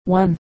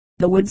1.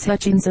 The Woods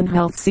Hutchinson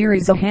Health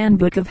Series, a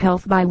handbook of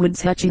health by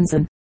Woods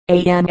Hutchinson,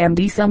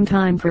 A.M.D.,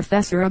 sometime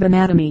professor of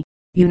anatomy,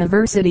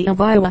 University of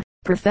Iowa,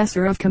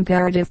 professor of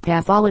comparative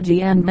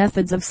pathology and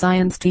methods of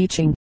science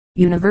teaching,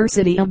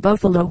 University of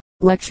Buffalo,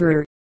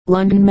 lecturer,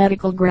 London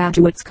Medical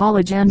Graduates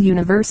College and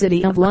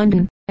University of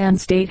London, and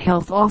State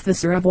Health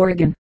Officer of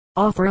Oregon,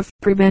 author of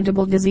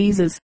Preventable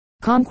Diseases,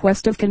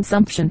 Conquest of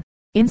Consumption,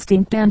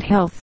 Instinct and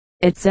Health,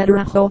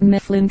 etc. Houghton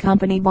Mifflin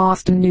Company,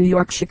 Boston, New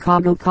York,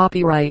 Chicago.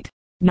 Copyright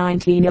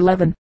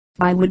 1911.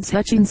 By Woods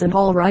Hutchinson,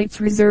 all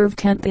rights reserved.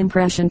 10th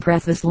impression.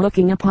 Preface.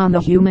 Looking upon the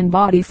human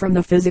body from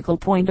the physical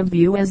point of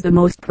view as the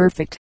most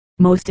perfect,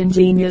 most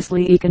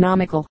ingeniously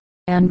economical,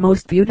 and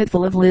most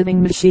beautiful of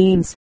living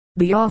machines,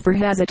 the author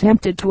has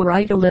attempted to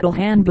write a little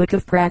handbook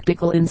of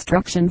practical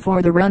instruction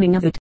for the running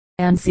of it,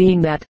 and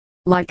seeing that,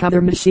 like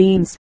other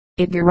machines,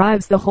 it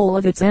derives the whole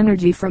of its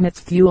energy from its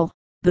fuel,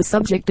 the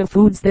subject of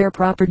foods, their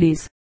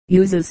properties,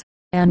 uses,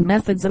 and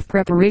methods of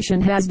preparation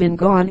has been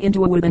gone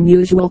into with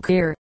unusual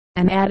care.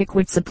 An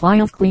adequate supply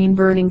of clean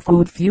burning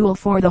food fuel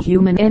for the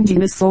human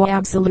engine is so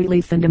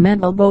absolutely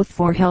fundamental both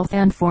for health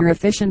and for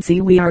efficiency.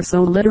 We are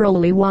so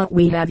literally what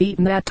we have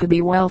eaten that to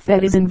be well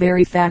fed is in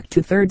very fact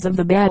 2/3 of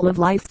the battle of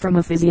life from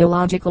a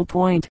physiological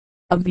point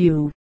of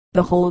view.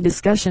 The whole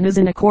discussion is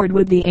in accord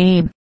with the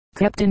aim,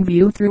 kept in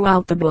view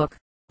throughout the book,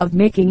 of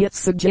making its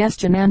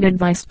suggestion and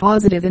advice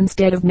positive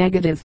instead of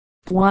negative,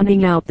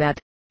 pointing out that,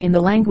 in the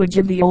language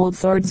of the old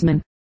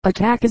swordsman,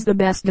 attack is the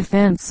best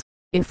defense.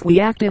 If we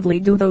actively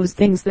do those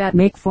things that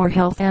make for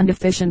health and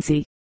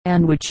efficiency,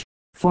 and which,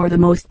 for the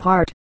most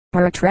part,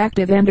 are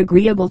attractive and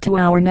agreeable to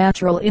our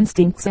natural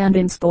instincts and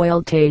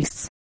unspoiled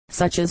tastes,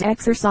 such as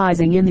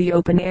exercising in the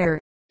open air,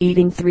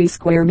 eating 3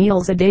 square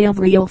meals a day of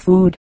real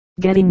food,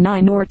 getting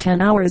 9 or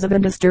 10 hours of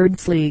undisturbed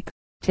sleep,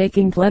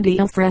 taking plenty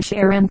of fresh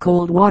air and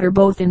cold water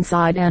both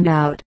inside and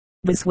out,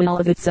 this will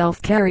of itself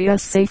carry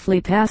us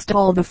safely past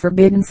all the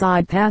forbidden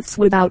side paths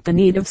without the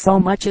need of so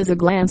much as a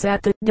glance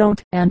at the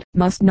don't and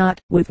must not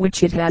with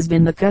which it has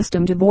been the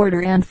custom to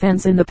border and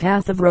fence in the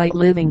path of right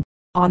living.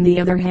 On the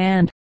other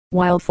hand,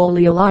 while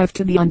fully alive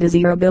to the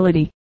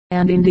undesirability,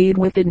 and indeed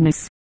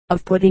wickedness,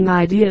 of putting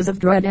ideas of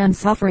dread and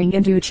suffering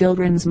into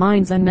children's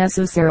minds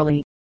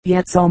unnecessarily,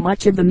 yet so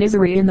much of the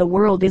misery in the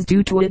world is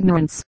due to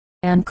ignorance,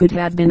 and could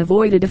have been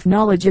avoided if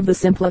knowledge of the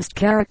simplest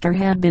character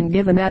had been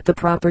given at the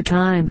proper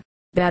time,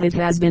 that it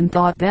has been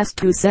thought best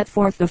to set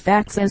forth the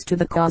facts as to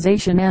the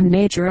causation and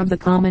nature of the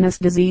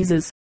commonest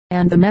diseases,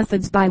 and the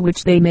methods by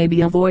which they may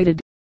be avoided.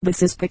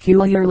 This is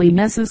peculiarly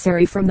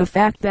necessary from the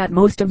fact that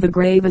most of the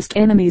gravest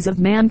enemies of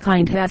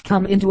mankind have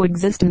come into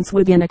existence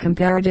within a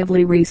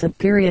comparatively recent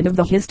period of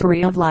the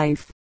history of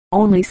life,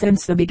 only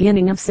since the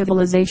beginning of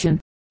civilization,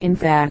 in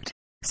fact,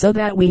 so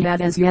that we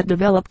had as yet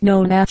developed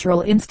no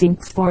natural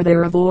instincts for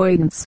their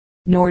avoidance.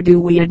 Nor do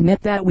we admit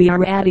that we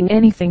are adding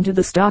anything to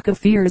the stock of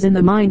fears in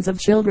the minds of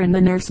children. The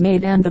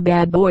nursemaid and the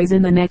bad boys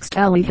in the next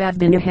alley have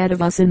been ahead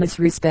of us in this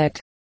respect.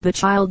 The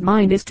child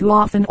mind is too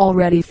often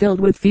already filled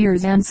with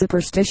fears and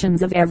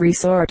superstitions of every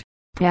sort,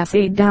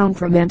 passed down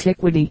from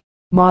antiquity.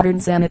 Modern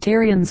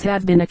sanitarians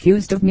have been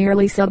accused of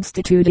merely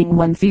substituting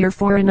one fear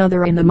for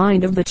another in the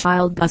mind of the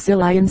child,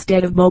 bacilli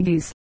instead of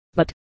bogies.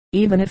 But,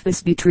 even if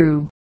this be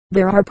true,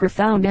 there are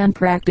profound and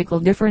practical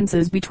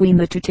differences between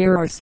the two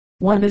terrors.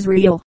 One is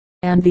real,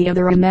 and the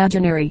other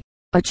imaginary.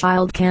 A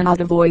child cannot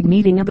avoid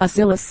meeting a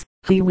bacillus.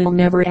 He will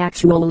never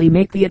actually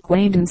make the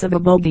acquaintance of a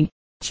bogie.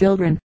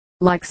 Children,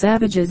 like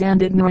savages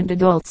and ignorant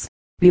adults,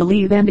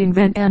 believe and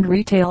invent and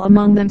retail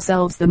among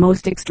themselves the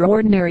most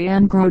extraordinary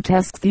and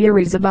grotesque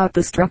theories about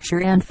the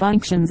structure and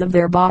functions of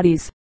their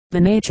bodies,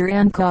 the nature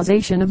and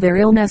causation of their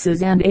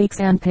illnesses and aches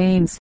and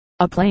pains.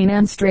 A plain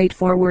and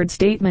straightforward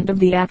statement of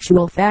the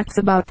actual facts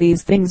about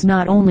these things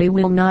not only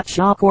will not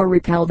shock or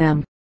repel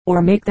them,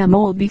 or make them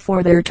old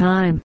before their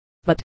time,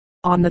 but,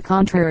 on the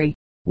contrary,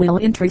 will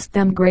interest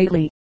them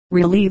greatly,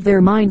 relieve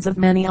their minds of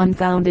many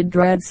unfounded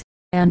dreads,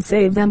 and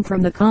save them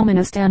from the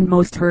commonest and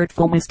most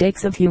hurtful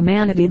mistakes of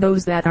humanity,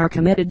 those that are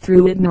committed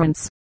through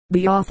ignorance.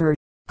 The author.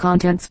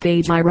 Contents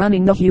page I.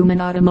 Running the human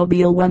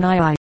automobile.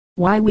 1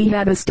 Why we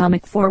have a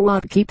stomach. 4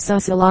 What keeps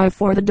us alive.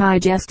 for the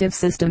digestive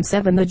system.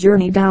 7 The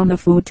journey down the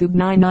food tube.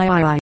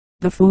 9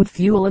 The food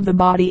fuel of the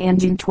body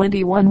engine.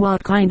 21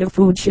 What kind of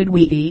food should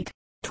we eat?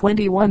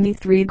 21 The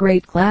 3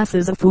 great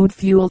classes of food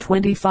fuel.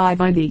 25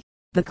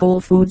 The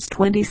cold foods.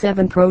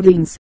 27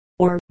 Proteins,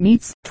 or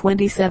meats.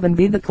 27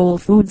 The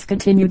cold foods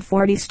continued.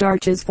 40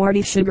 Starches.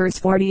 40 Sugars.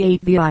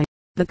 48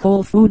 The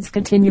cold foods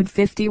continued.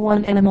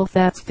 51 Animal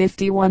fats.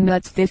 51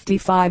 Nuts.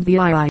 55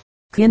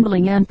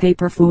 Kindling and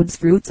paper foods.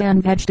 Fruits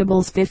and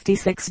vegetables.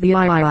 56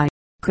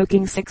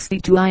 Cooking.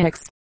 62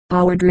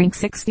 Our drink.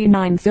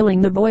 69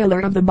 Filling the boiler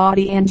of the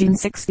body engine.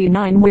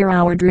 69 Where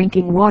our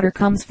drinking water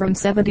comes from.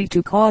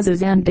 72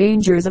 Causes and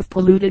dangers of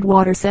polluted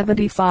water.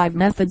 75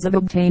 Methods of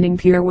obtaining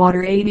pure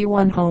water.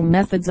 81 Home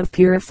methods of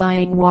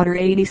purifying water.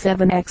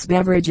 87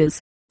 Beverages,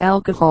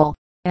 alcohol,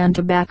 and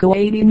tobacco.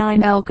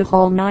 89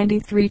 Alcohol.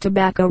 93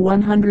 Tobacco.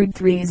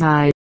 103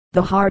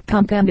 The heart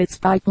pump and its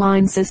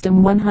pipeline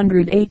system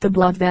 108. The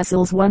blood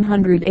vessels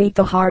 108.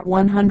 The heart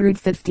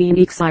 115.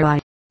 XII.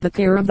 The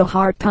care of the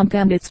heart pump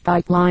and its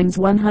pipelines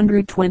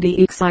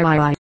 120.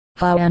 XII.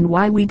 How and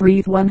why we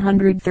breathe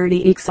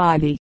 130.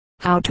 XIV.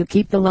 How to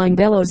keep the lung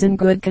bellows in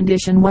good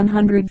condition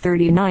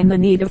 139. The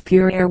need of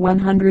pure air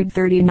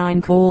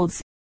 139.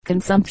 Colds,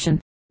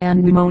 consumption,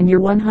 and pneumonia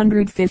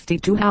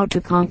 152. How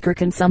to conquer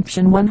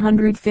consumption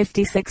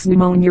 156.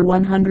 Pneumonia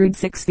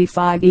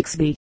 165.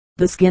 XB.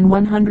 The skin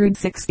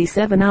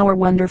 167. Our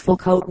wonderful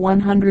coat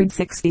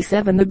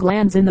 167. The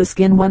glands in the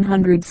skin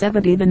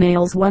 170. The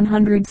nails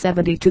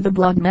 172. The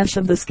blood mesh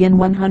of the skin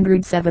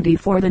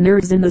 174. The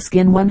nerves in the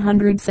skin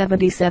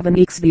 177.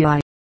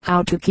 XBI.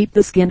 How to keep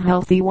the skin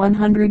healthy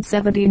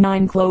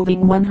 179.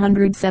 Clothing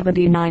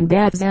 179.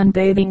 Baths and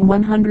bathing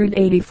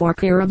 184.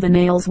 Care of the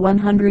nails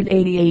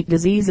 188.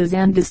 Diseases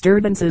and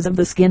disturbances of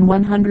the skin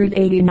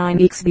 189.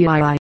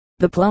 XBI.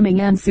 The plumbing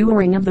and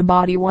sewering of the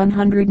body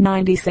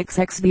 196.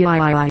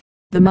 XBI.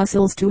 The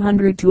muscles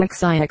 202.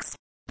 XIX.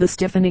 The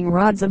stiffening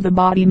rods of the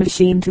body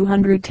machine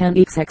 210.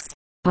 XX.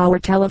 Our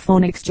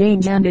telephone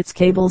exchange and its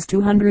cables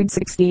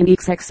 216.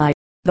 XXI.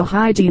 The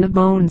hygiene of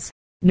bones,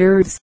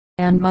 nerves,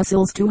 and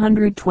muscles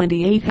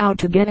 228. How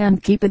to get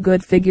and keep a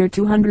good figure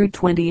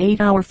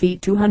 228. Our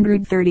feet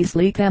 230.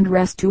 Sleep and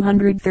rest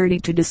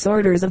 232.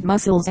 Disorders of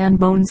muscles and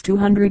bones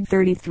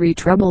 233.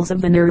 Troubles of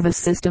the nervous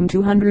system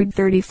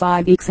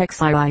 235.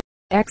 XXII.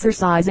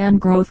 Exercise and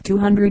growth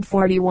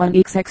 241.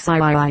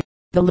 XXII.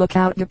 The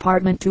lookout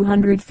department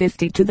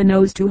 250. To the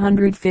nose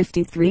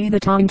 253. The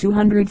tongue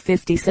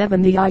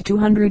 257. The eye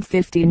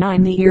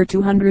 259. The ear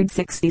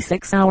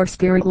 266. Our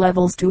spirit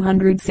levels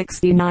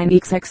 269.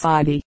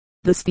 XXIV.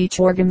 The speech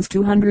organs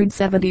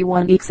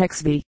 271.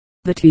 XXV.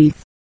 The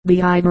teeth.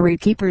 The ivory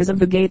keepers of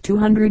the gate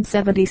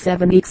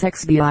 277.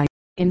 XXVI.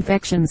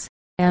 Infections,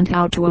 and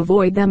how to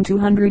avoid them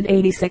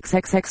 286.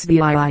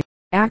 XXVI.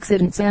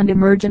 Accidents and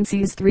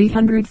emergencies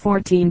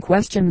 314.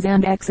 Questions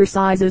and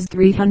exercises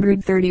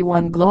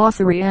 331.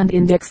 Glossary and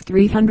index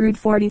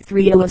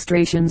 343.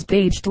 Illustrations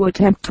page. To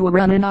attempt to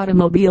run an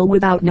automobile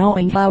without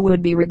knowing how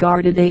would be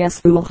regarded as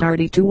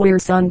foolhardy. To where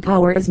sun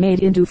power is made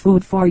into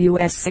food for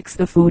us. 6.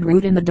 The food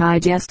route in the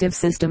digestive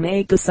system.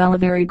 8. The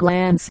salivary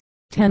glands.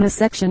 10. A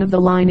section of the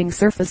lining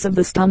surface of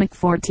the stomach.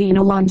 14.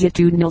 A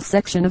longitudinal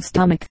section of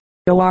stomach,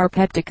 or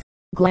peptic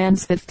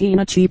glands. 15.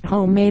 A cheap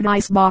homemade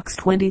ice box.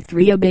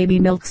 23. A baby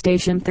milk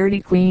station.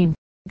 30. Clean,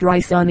 dry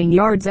sunning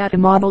yards at a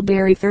model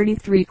dairy.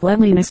 33.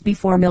 Cleanliness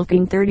before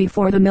milking.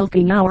 34. The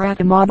milking hour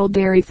at a model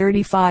dairy.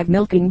 35.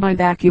 Milking by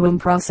vacuum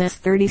process.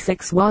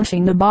 36.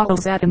 Washing the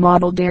bottles at a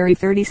model dairy.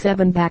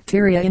 37.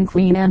 Bacteria in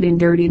clean and in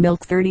dirty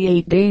milk.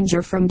 38.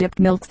 Danger from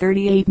dipped milk.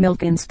 38.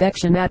 Milk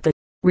inspection at the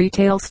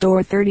retail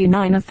store.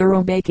 39. A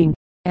thorough baking,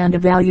 and a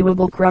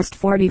valuable crust.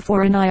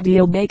 44. An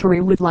ideal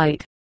bakery with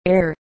light,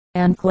 air,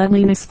 and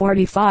cleanliness.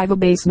 45. A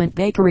basement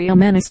bakery a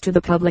menace to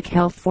the public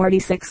health.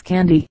 46.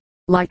 Candy,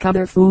 like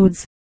other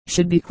foods,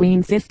 should be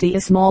clean. 50.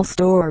 A small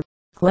store,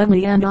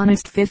 cleanly and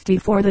honest.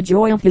 54. The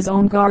joy of his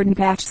own garden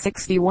patch.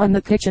 61.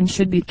 The kitchen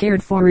should be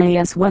cared for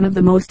as one of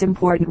the most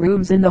important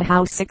rooms in the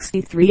house.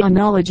 63. A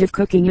knowledge of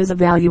cooking is a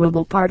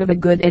valuable part of a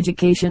good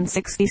education.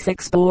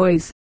 66.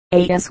 Boys,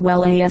 as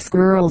well as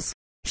girls,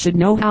 should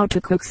know how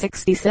to cook.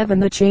 67.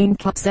 The chain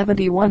cup.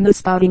 71. The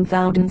spouting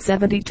fountain.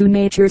 72.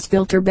 Nature's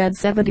filter bed.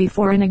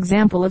 74. An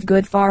example of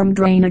good farm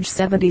drainage.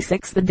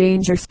 76. The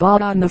danger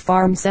spot on the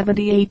farm.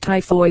 78.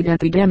 Typhoid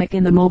epidemic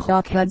in the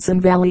Mohawk Hudson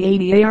Valley.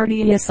 80.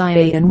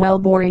 ARDSIA and well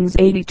borings.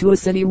 82. A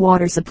city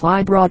water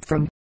supply brought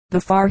from the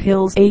far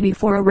hills.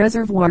 84. A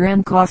reservoir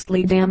and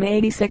costly dam.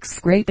 86.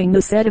 Scraping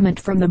the sediment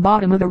from the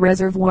bottom of the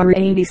reservoir.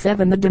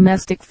 87. The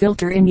domestic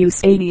filter in use.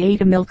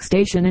 88. A milk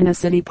station in a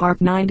city park.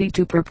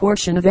 92.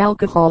 Proportion of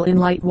alcohol in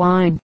light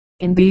wine,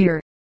 in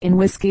beer, in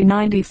whiskey.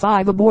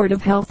 95. A board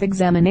of health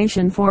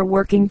examination for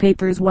working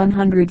papers.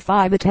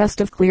 105. A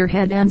test of clear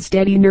head and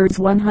steady nerves.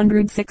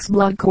 106.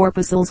 Blood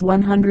corpuscles.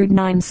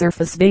 109.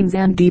 Surface veins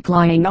and deep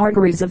lying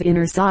arteries of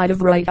inner side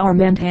of right arm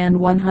and hand.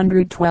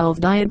 112.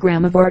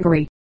 Diagram of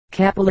artery,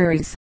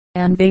 capillaries,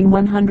 and vein.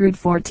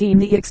 114.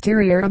 The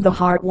exterior of the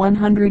heart.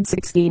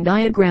 116.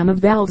 Diagram of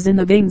valves in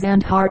the veins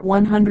and heart.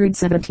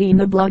 117.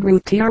 The blood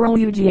route.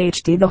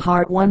 TROUGHT. The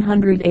heart.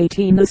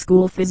 118. The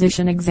school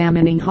physician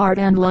examining heart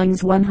and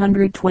lungs.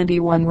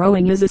 121.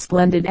 Rowing is a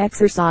splendid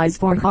exercise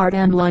for heart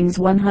and lungs.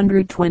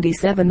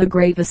 127. The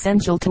great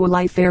essential to a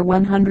life. Air.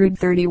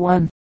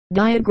 131.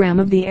 Diagram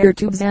of the air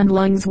tubes and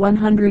lungs.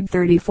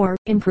 134.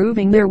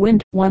 Improving their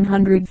wind.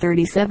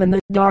 137. The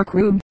dark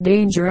room.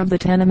 Danger of the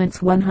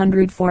tenements.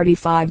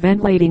 145.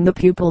 Ventilating the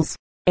pupils,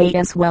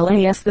 as well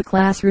as the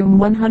classroom.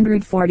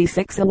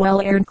 146. A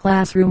well-aired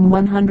classroom.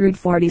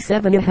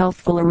 147. A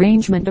healthful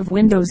arrangement of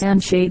windows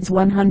and shades.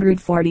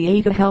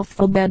 148. A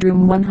healthful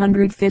bedroom.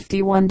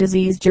 151.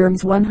 Disease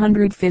germs.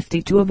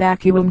 152. A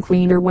vacuum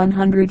cleaner.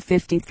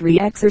 153.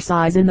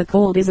 Exercise in the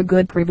cold is a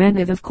good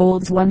preventive of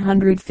colds.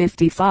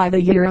 155.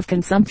 A year of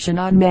consumption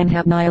on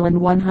Manhattan Island.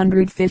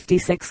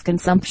 156.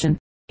 Consumption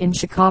In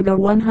Chicago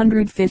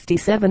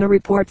 157, a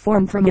report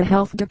form from a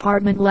health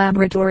department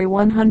laboratory.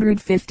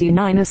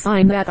 159, a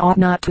sign that ought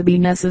not to be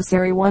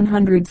necessary.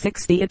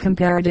 160, a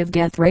comparative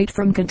death rate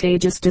from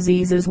contagious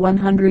diseases.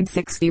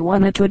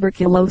 161, a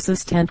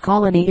tuberculosis tent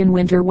colony in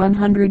winter.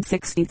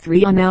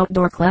 163, an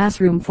outdoor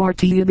classroom for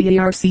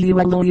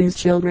tuberculous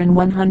children.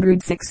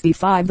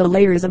 165, the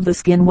layers of the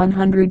skin.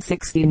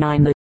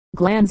 169, the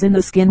glands in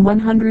the skin.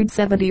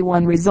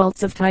 171,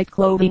 results of tight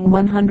clothing.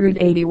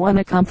 181,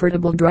 a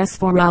comfortable dress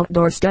for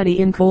outdoor study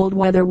in cold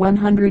weather.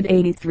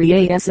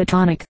 183,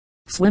 acetonic.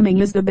 Swimming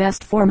is the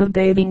best form of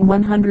bathing.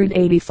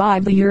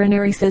 185, the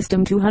urinary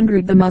system.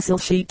 200, the muscle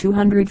sheet.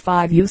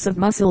 205, use of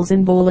muscles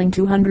in bowling.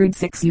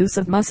 206, use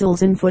of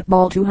muscles in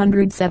football.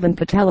 207,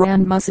 patella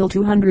and muscle.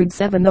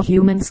 207, the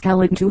human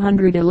skeleton.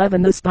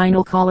 211, the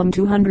spinal column.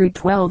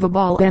 212, a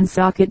ball and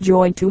socket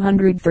joint.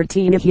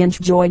 213, a hinge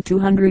joint.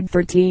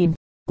 213,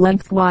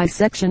 lengthwise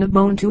section of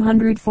bone.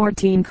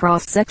 214,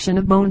 cross section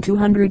of bone.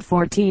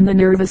 214, the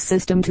nervous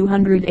system.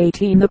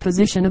 218, the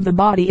position of the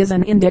body as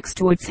an index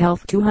to its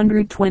health.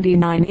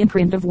 229,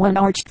 imprint of one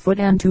arched foot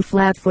and two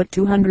flat foot.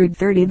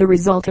 230, the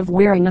result of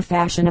wearing a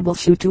fashionable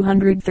shoe.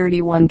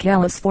 231,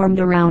 callus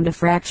formed around a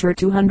fracture.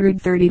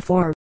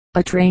 234,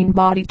 a trained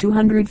body.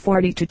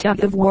 242,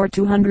 tug of war.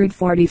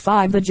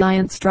 245, the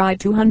giant stride.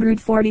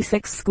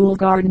 246, school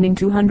gardening.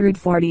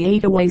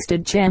 248, a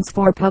wasted chance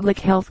for public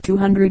health.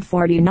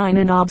 249,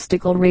 an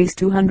obstacle race.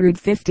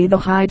 250, the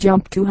high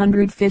jump.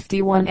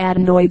 251,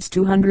 adenoids.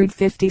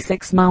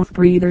 256, mouth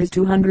breathers.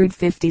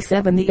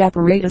 257, the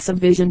apparatus of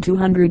vision.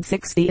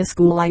 260, a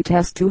school eye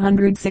test.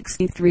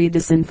 263,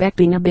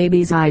 disinfecting a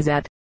baby's eyes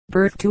at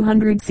birth.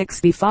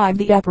 265,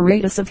 the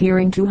apparatus of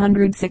hearing.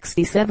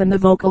 267, the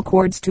vocal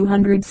cords.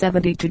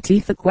 272,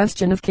 teeth, a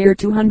question of care.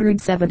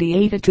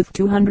 278, a tooth.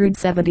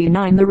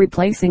 279, the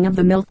replacing of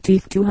the milk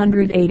teeth.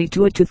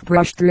 282, a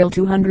toothbrush drill.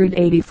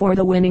 284,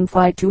 the winning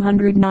fight.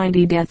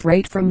 290, death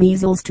rate from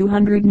measles.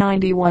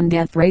 291,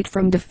 death rate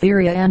from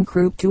diphtheria and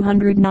croup.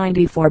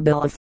 294,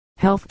 bill of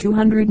health.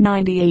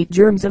 298,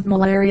 germs of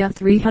malaria.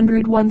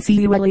 301,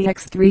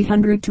 culex.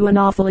 302,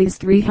 anopheles.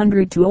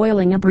 302,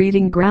 oiling a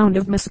breeding ground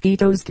of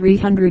mosquitoes.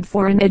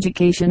 304, an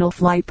educational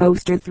fly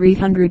poster.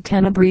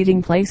 310, a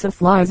breeding place of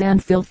flies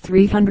and filth.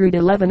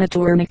 311, a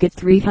tourniquet.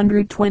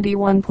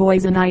 321,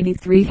 poison ivy.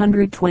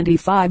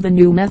 325, the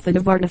new method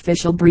of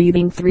artificial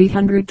breathing.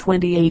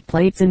 328,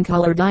 plates in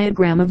color.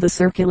 Diagram of the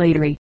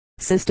circulatory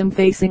system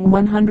facing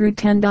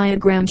 110,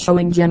 diagram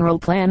showing general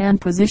plan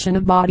and position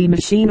of body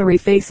machinery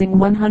facing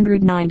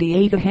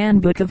 198, a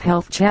handbook of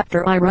health.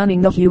 Chapter I,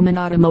 running the human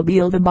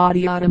automobile, the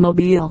body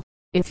automobile.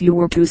 If you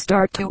were to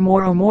start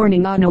tomorrow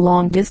morning on a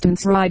long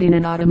distance ride in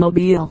an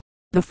automobile,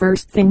 the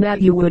first thing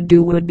that you would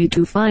do would be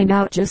to find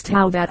out just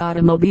how that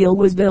automobile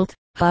was built,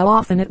 how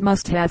often it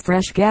must have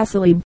fresh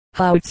gasoline,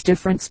 how its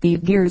different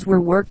speed gears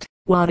were worked,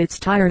 what its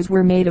tires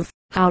were made of,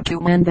 how to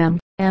mend them,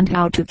 and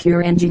how to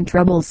cure engine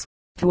troubles.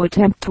 To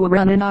attempt to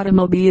run an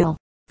automobile,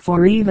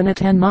 for even a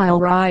 10-mile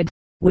ride,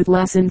 with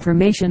less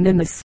information than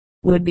this,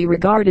 would be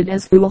regarded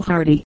as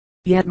foolhardy.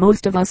 Yet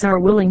most of us are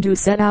willing to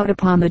set out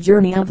upon the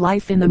journey of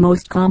life in the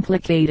most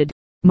complicated,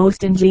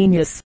 most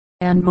ingenious,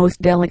 and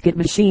most delicate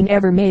machine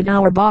ever made.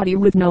 Our body,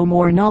 with no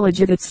more knowledge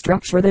of its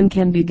structure than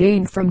can be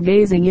gained from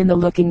gazing in the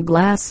looking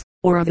glass,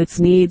 or of its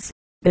needs,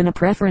 than a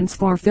preference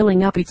for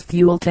filling up its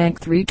fuel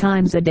tank 3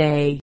 times a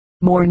day.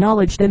 More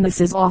knowledge than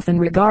this is often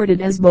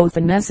regarded as both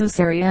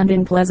unnecessary and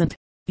unpleasant.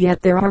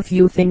 Yet there are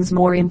few things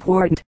more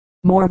important,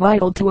 more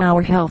vital to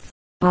our health,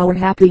 our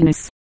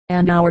happiness,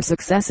 and our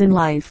success in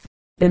life,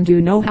 than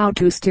to know how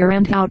to steer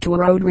and how to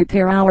road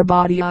repair our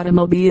body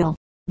automobile.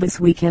 This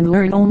we can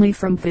learn only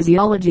from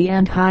physiology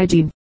and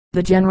hygiene.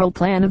 The general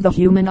plan of the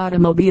human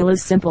automobile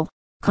is simple,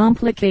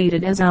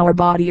 complicated as our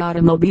body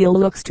automobile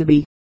looks to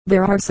be.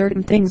 There are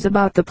certain things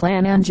about the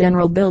plan and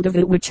general build of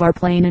it which are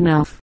plain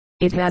enough.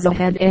 It has a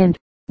head end,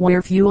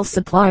 where fuel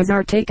supplies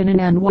are taken in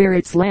and where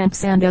its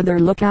lamps and other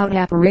lookout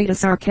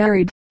apparatus are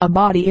carried, a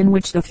body in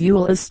which the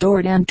fuel is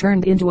stored and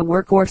turned into a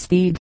work or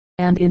speed,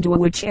 and into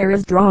which air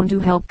is drawn to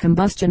help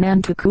combustion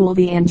and to cool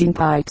the engine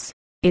pipes.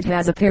 It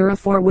has a pair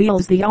of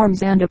forewheels, the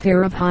arms, and a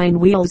pair of hind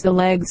wheels, the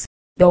legs,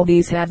 though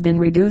these have been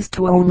reduced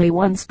to only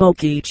 1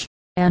 spoke each,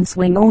 and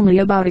swing only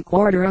about a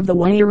quarter of the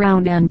way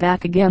around and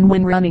back again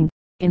when running,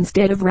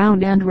 instead of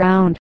round and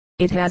round.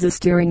 It has a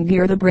steering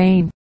gear, the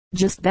brain,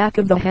 just back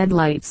of the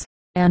headlights,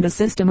 and a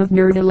system of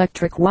nerve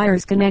electric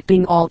wires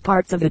connecting all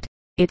parts of it.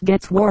 It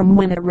gets warm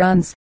when it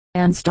runs,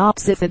 and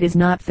stops if it is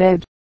not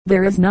fed.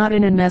 There is not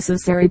an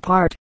unnecessary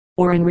part,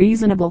 or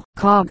unreasonable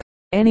cog,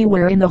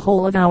 anywhere in the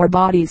whole of our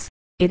bodies.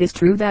 It is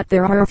true that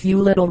there are a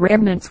few little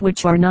remnants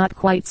which are not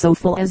quite so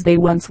full as they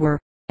once were,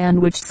 and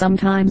which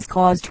sometimes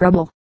cause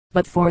trouble,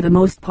 but for the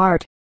most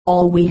part,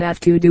 all we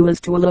have to do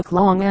is to look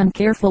long and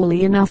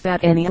carefully enough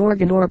at any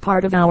organ or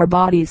part of our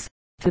bodies,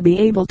 to be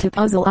able to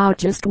puzzle out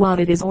just what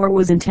it is or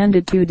was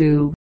intended to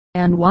do,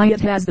 and why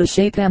it has the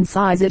shape and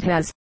size it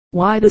has,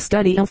 why the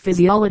study of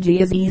physiology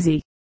is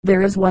easy.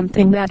 There is one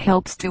thing that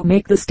helps to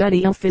make the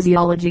study of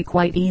physiology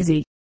quite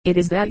easy. It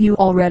is that you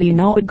already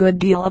know a good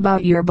deal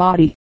about your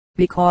body.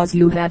 because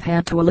you have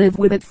had to live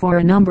with it for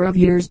a number of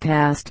years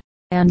past,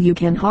 and you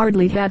can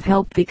hardly have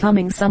helped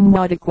becoming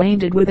somewhat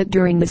acquainted with it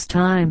during this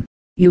time.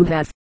 You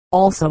have,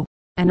 also,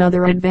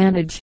 another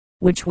advantage,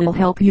 which will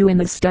help you in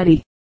the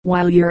study.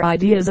 While your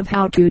ideas of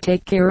how to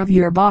take care of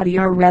your body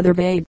are rather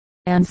vague,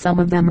 and some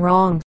of them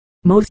wrong,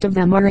 most of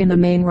them are in the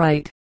main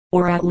right,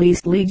 or at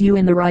least lead you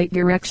in the right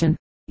direction.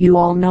 You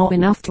all know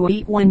enough to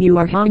eat when you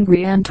are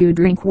hungry and to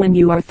drink when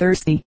you are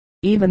thirsty,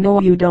 even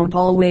though you don't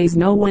always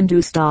know when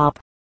to stop,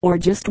 or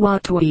just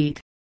what to eat.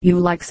 You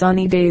like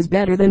sunny days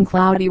better than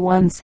cloudy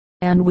ones,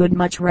 and would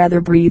much rather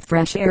breathe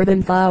fresh air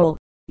than foul.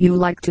 You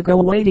like to go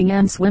wading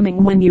and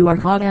swimming when you are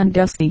hot and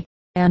dusty,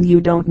 and you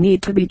don't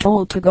need to be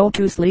told to go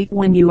to sleep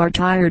when you are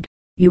tired.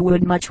 You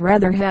would much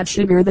rather have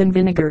sugar than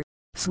vinegar,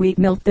 sweet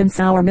milk than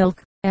sour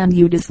milk, and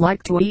you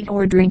dislike to eat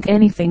or drink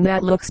anything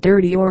that looks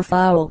dirty or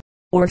foul,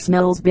 or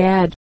smells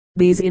bad.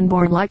 These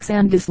inborn likes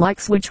and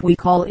dislikes which we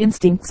call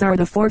instincts are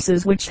the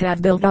forces which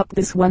have built up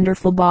this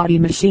wonderful body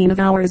machine of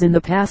ours in the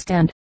past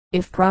and,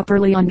 if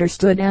properly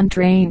understood and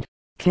trained,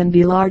 can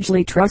be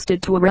largely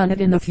trusted to run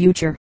it in the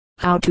future.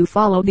 How to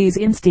follow these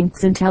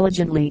instincts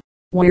intelligently,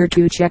 where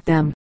to check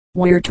them,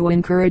 where to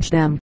encourage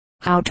them,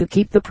 how to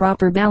keep the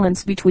proper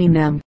balance between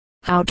them,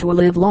 how to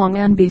live long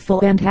and be full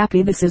and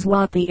happy, this is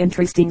what the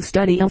interesting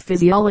study of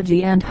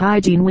physiology and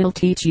hygiene will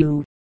teach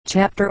you.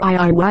 Chapter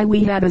II. Why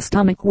we have a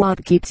stomach.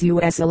 What keeps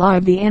us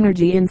alive? The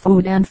energy in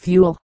food and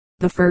fuel.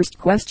 The first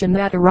question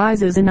that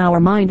arises in our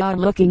mind on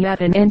looking at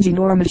an engine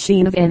or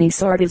machine of any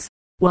sort is,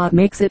 what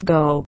makes it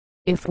go?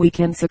 If we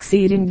can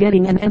succeed in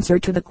getting an answer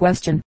to the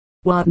question,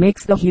 what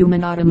makes the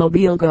human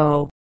automobile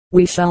go,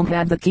 we shall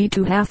have the key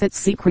to half its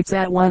secrets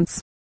at once.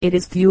 It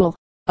is fuel,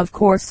 of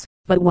course,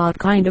 but what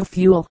kind of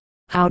fuel?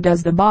 How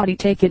does the body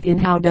take it in?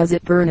 How does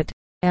it burn it?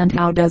 And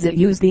how does it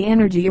use the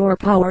energy or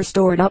power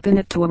stored up in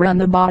it to run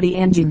the body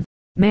engine?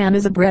 Man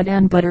is a bread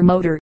and butter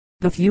motor.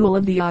 The fuel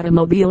of the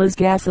automobile is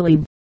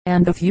gasoline,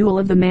 and the fuel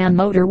of the man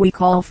motor we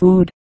call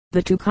food.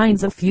 The two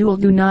kinds of fuel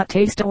do not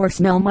taste or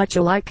smell much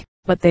alike,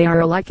 but they are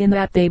alike in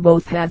that they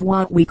both have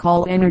what we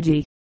call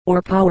energy,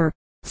 or power,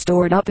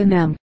 stored up in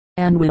them,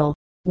 and will,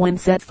 when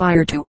set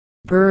fire to,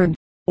 burn,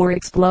 or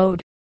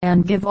explode,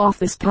 and give off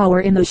this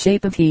power in the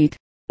shape of heat,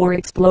 or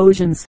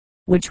explosions,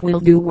 which will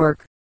do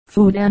work.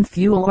 Food and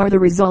fuel are the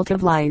result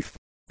of life.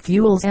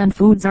 Fuels and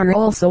foods are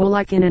also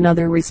alike in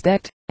another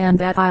respect, and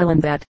that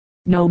island that,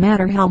 no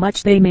matter how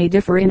much they may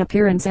differ in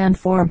appearance and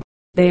form,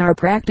 they are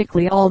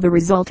practically all the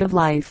result of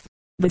life.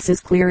 This is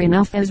clear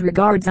enough as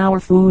regards our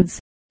foods,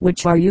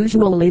 which are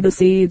usually the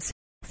seeds,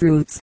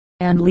 fruits,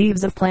 and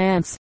leaves of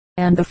plants,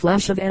 and the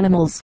flesh of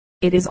animals.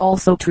 It is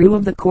also true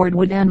of the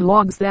cordwood and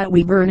logs that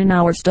we burn in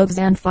our stoves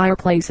and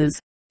fireplaces.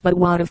 But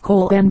what of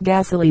coal and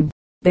gasoline?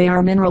 They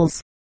are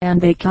minerals, and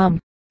they come,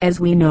 as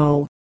we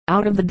know,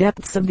 out of the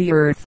depths of the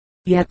earth.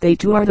 Yet they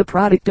too are the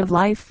product of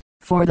life,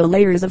 for the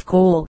layers of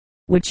coal,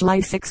 which lie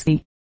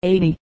 60,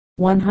 80,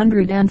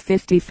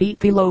 150 feet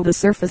below the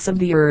surface of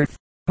the earth,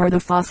 are the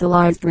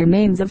fossilized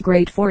remains of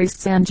great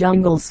forests and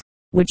jungles,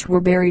 which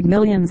were buried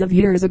millions of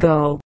years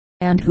ago,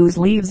 and whose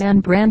leaves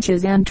and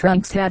branches and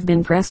trunks have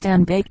been pressed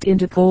and baked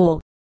into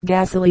coal.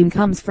 Gasoline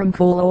comes from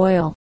coal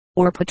oil,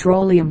 or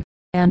petroleum,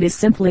 and is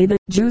simply the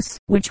juice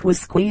which was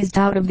squeezed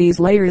out of these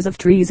layers of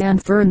trees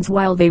and ferns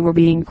while they were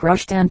being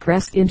crushed and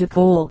pressed into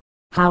coal.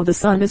 How the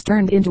sun is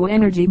turned into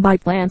energy by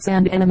plants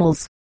and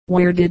animals.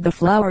 Where did the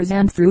flowers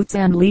and fruits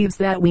and leaves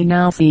that we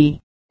now see,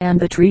 and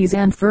the trees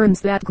and ferns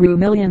that grew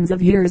millions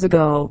of years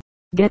ago,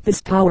 get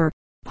this power,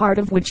 part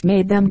of which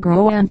made them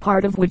grow and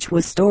part of which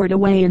was stored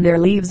away in their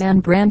leaves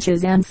and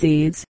branches and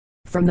seeds,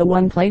 from the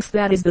one place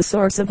that is the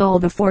source of all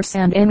the force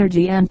and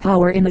energy and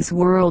power in this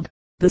world,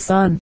 the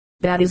sun.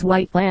 That is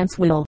why plants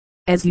will,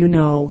 as you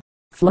know,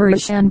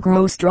 flourish and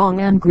grow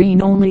strong and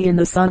green only in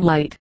the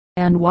sunlight,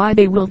 and why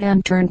they will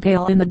then turn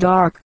pale in the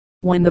dark.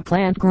 When the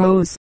plant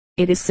grows,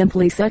 it is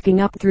simply sucking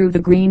up through the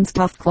green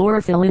stuff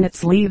chlorophyll in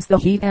its leaves the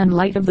heat and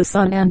light of the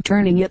sun and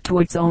turning it to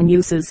its own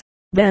uses.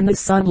 Then the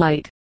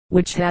sunlight,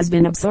 which has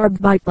been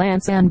absorbed by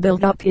plants and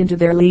built up into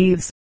their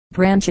leaves,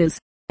 branches,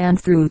 and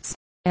fruits,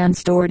 and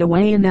stored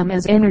away in them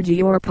as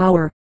energy or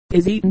power,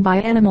 is eaten by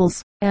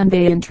animals, and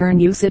they in turn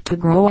use it to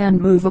grow and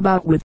move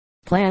about with.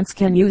 Plants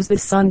can use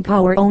this sun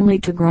power only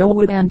to grow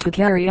with and to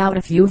carry out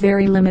a few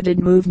very limited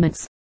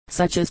movements,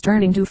 such as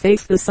turning to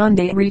face the sun,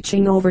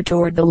 reaching over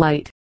toward the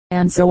light,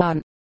 and so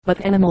on.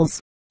 But animals,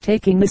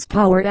 taking this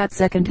power at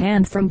second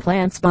hand from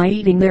plants by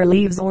eating their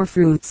leaves or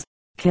fruits,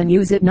 can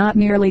use it not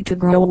merely to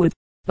grow with,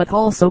 but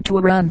also to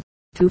run,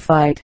 to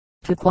fight,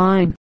 to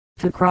climb,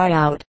 to cry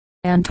out,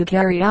 and to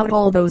carry out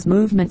all those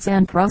movements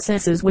and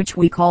processes which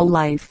we call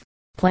life.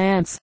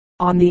 Plants,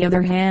 on the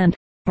other hand,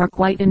 are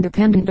quite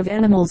independent of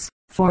animals,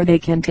 for they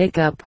can take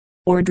up,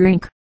 or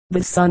drink,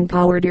 the sun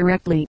power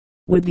directly,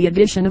 with the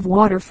addition of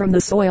water from the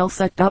soil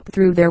sucked up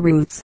through their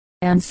roots,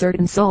 and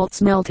certain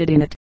salts melted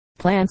in it.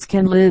 Plants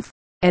can live,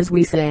 as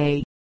we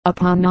say,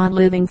 upon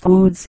non-living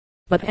foods,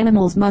 but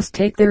animals must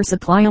take their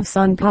supply of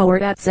sun power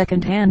at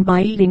second hand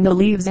by eating the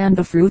leaves and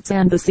the fruits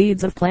and the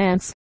seeds of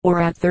plants,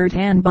 or at third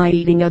hand by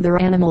eating other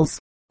animals.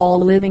 All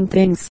living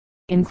things,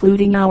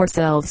 including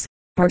ourselves,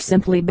 are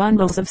simply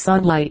bundles of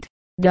sunlight,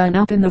 done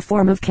up in the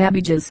form of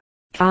cabbages,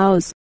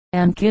 cows,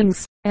 and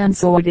kings, and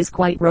so it is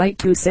quite right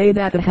to say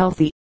that a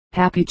healthy,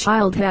 happy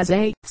child has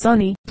a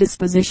sunny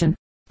disposition.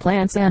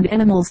 Plants and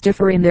animals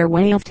differ in their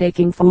way of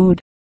taking food,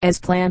 as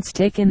plants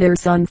take in their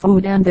sun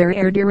food and their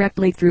air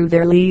directly through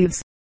their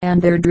leaves,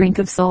 and their drink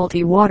of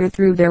salty water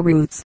through their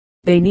roots.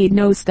 They need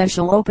no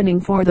special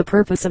opening for the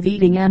purpose of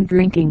eating and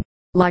drinking,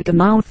 like a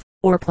mouth,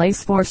 or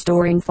place for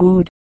storing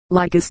food,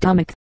 like a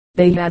stomach.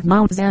 They have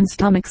mouths and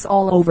stomachs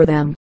all over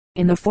them,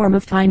 in the form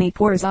of tiny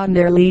pores on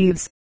their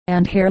leaves,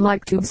 and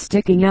hair-like tubes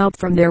sticking out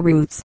from their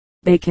roots.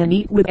 They can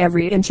eat with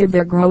every inch of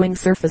their growing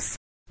surface.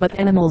 But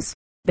animals,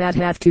 that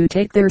have to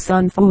take their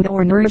sun food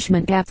or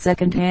nourishment at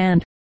second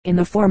hand, in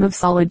the form of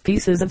solid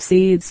pieces of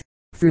seeds,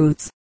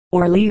 fruits,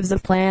 or leaves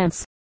of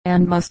plants,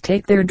 and must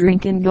take their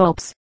drink in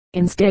gulps,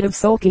 instead of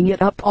soaking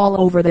it up all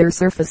over their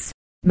surface,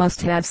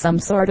 must have some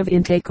sort of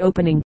intake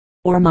opening,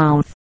 or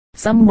mouth,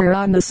 somewhere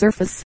on the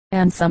surface,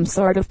 and some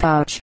sort of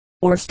pouch,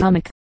 or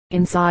stomach,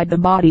 inside the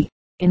body,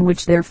 in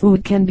which their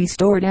food can be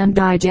stored and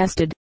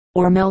digested,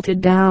 or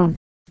melted down.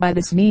 By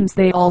this means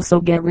they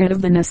also get rid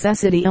of the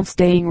necessity of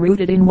staying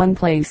rooted in one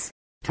place,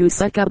 to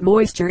suck up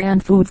moisture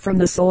and food from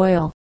the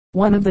soil.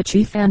 One of the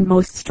chief and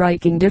most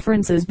striking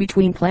differences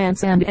between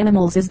plants and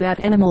animals is that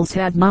animals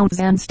have mouths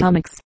and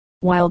stomachs,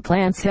 while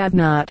plants have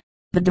not.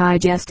 The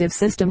digestive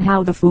system,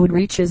 how the food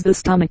reaches the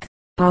stomach,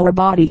 our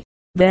body,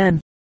 then,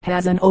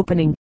 has an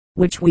opening,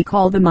 which we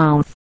call the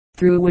mouth,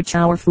 through which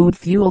our food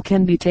fuel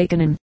can be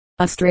taken in.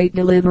 A straight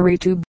delivery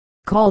tube,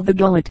 called the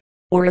gullet,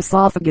 or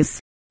esophagus,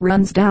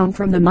 runs down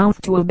from the mouth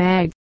to a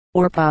bag,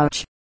 or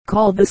pouch,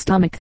 called the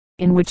stomach,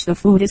 in which the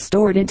food is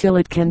stored until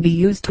it can be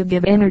used to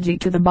give energy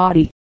to the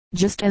body,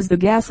 just as the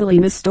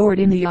gasoline is stored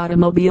in the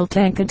automobile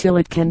tank until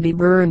it can be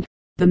burned.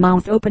 The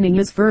mouth opening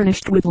is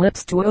furnished with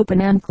lips to open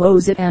and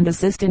close it and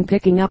assist in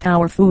picking up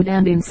our food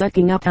and in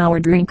sucking up our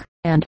drink,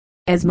 and,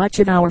 as much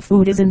of our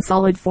food is in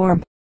solid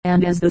form,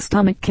 and as the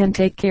stomach can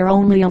take care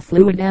only of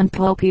fluid and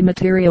pulpy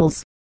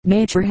materials,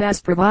 nature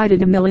has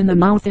provided a mill in the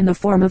mouth in the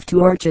form of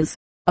two arches,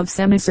 of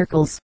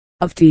semicircles,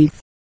 of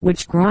teeth,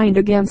 which grind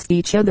against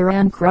each other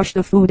and crush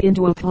the food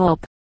into a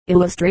pulp.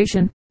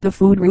 Illustration: the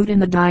food route in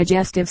the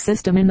digestive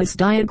system. In this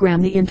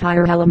diagram the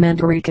entire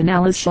alimentary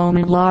canal is shown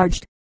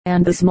enlarged,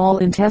 and the small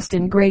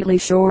intestine greatly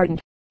shortened,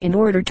 in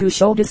order to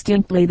show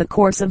distinctly the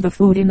course of the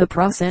food in the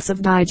process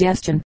of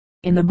digestion.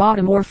 In the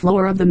bottom or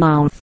floor of the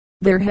mouth,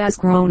 there has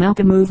grown up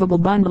a movable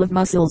bundle of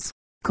muscles,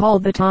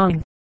 called the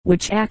tongue,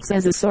 which acts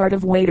as a sort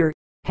of waiter,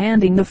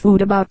 handing the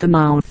food about the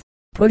mouth,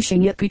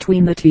 pushing it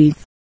between the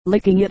teeth,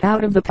 licking it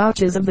out of the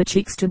pouches of the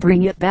cheeks to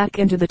bring it back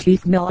into the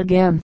teeth mill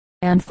again,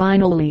 and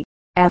finally,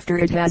 after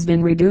it has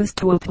been reduced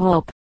to a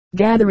pulp,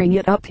 gathering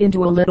it up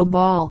into a little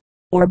ball,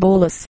 or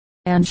bolus,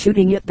 and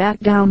shooting it back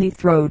down the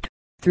throat,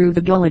 through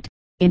the gullet,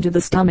 into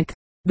the stomach,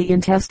 the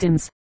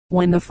intestines.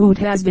 When the food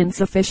has been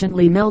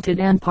sufficiently melted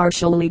and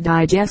partially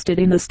digested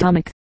in the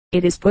stomach,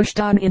 it is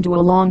pushed on into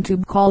a long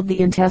tube called the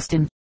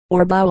intestine,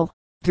 or bowel.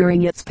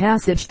 During its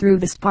passage through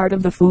this part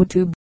of the food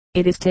tube,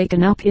 it is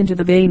taken up into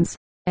the veins,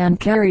 and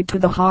carried to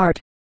the heart.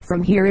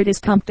 From here it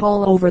is pumped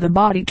all over the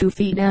body to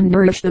feed and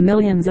nourish the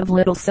millions of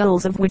little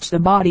cells of which the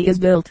body is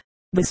built.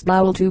 This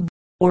bowel tube,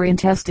 or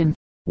intestine,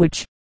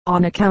 which,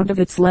 on account of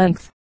its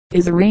length,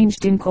 is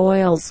arranged in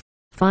coils,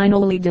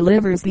 finally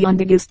delivers the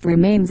undigested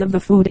remains of the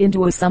food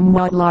into a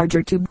somewhat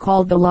larger tube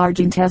called the large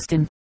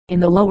intestine, in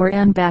the lower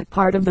and back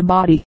part of the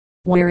body,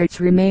 where its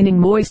remaining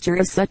moisture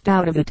is sucked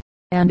out of it,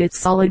 and its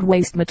solid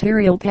waste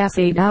material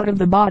passed out of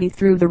the body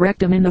through the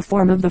rectum in the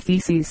form of the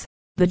feces.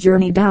 The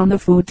journey down the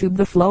food tube,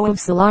 the flow of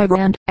saliva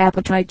and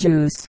appetite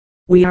juice.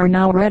 We are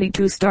now ready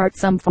to start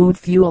some food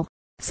fuel,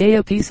 say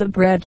a piece of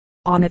bread,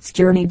 on its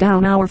journey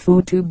down our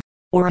food tube,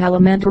 or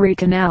alimentary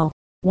canal.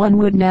 One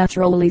would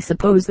naturally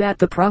suppose that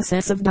the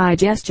process of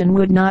digestion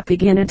would not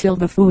begin until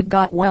the food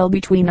got well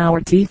between our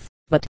teeth,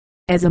 but,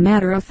 as a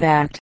matter of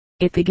fact,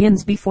 it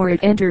begins before it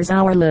enters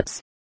our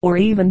lips, or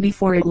even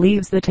before it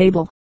leaves the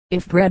table.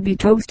 If bread be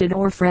toasted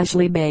or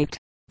freshly baked,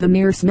 the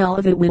mere smell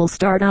of it will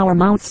start our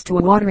mouths to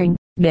a watering.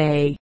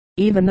 Nay,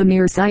 even the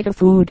mere sight of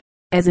food,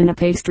 as in a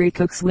pastry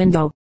cook's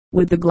window,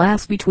 with the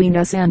glass between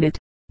us and it,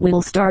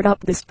 will start up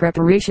this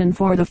preparation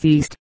for the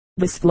feast.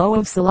 This flow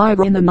of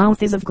saliva in the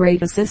mouth is of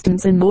great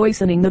assistance in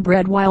moistening the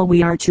bread while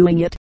we are chewing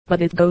it,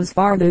 but it goes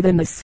farther than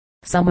this.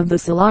 Some of the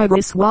saliva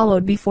is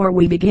swallowed before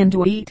we begin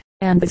to eat,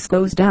 and this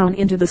goes down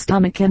into the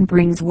stomach and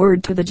brings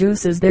word to the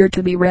juices there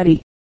to be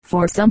ready,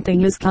 for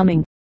something is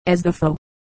coming. As the foe,